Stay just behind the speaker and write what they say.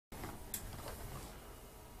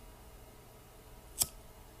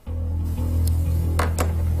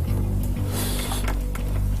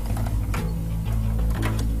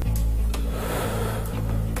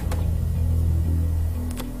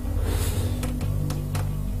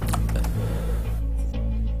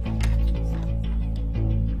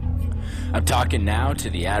I'm talking now to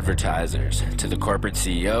the advertisers, to the corporate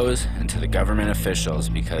CEOs, and to the government officials,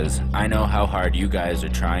 because I know how hard you guys are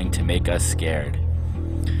trying to make us scared.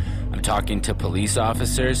 I'm talking to police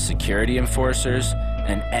officers, security enforcers,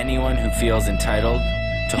 and anyone who feels entitled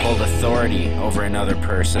to hold authority over another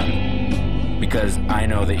person, because I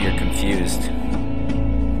know that you're confused.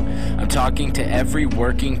 I'm talking to every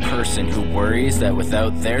working person who worries that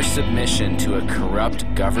without their submission to a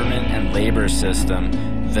corrupt government and labor system,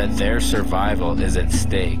 that their survival is at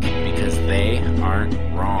stake, because they aren't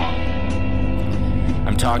wrong.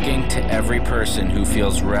 I'm talking to every person who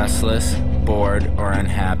feels restless, bored, or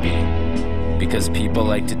unhappy, because people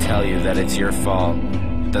like to tell you that it's your fault,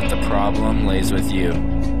 that the problem lays with you.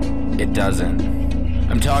 It doesn't.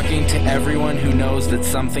 I'm talking to everyone who knows that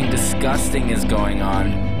something disgusting is going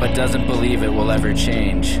on, but doesn't believe it will ever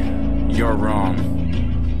change. You're wrong.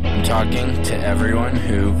 I'm talking to everyone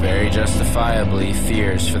who, very justifiably,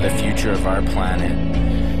 fears for the future of our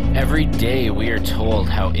planet. Every day we are told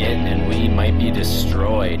how it and we might be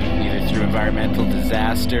destroyed, either through environmental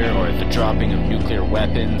disaster or the dropping of nuclear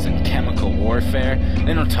weapons and chemical warfare.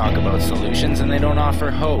 They don't talk about solutions and they don't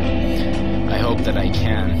offer hope. I hope that I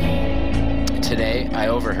can. Today, I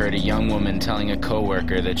overheard a young woman telling a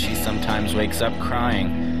coworker that she sometimes wakes up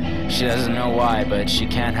crying. She doesn't know why, but she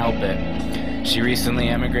can't help it. She recently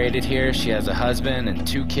emigrated here, she has a husband and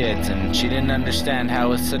 2 kids, and she didn't understand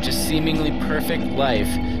how with such a seemingly perfect life,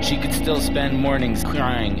 she could still spend mornings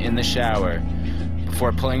crying in the shower,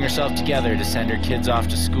 before pulling herself together to send her kids off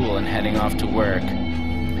to school and heading off to work.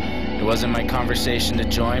 It wasn't my conversation to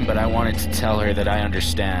join, but I wanted to tell her that I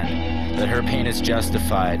understand, that her pain is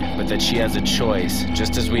justified, but that she has a choice,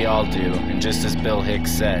 just as we all do, and just as Bill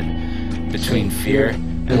Hicks said, between fear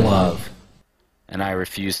and love. And I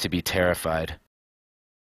refuse to be terrified.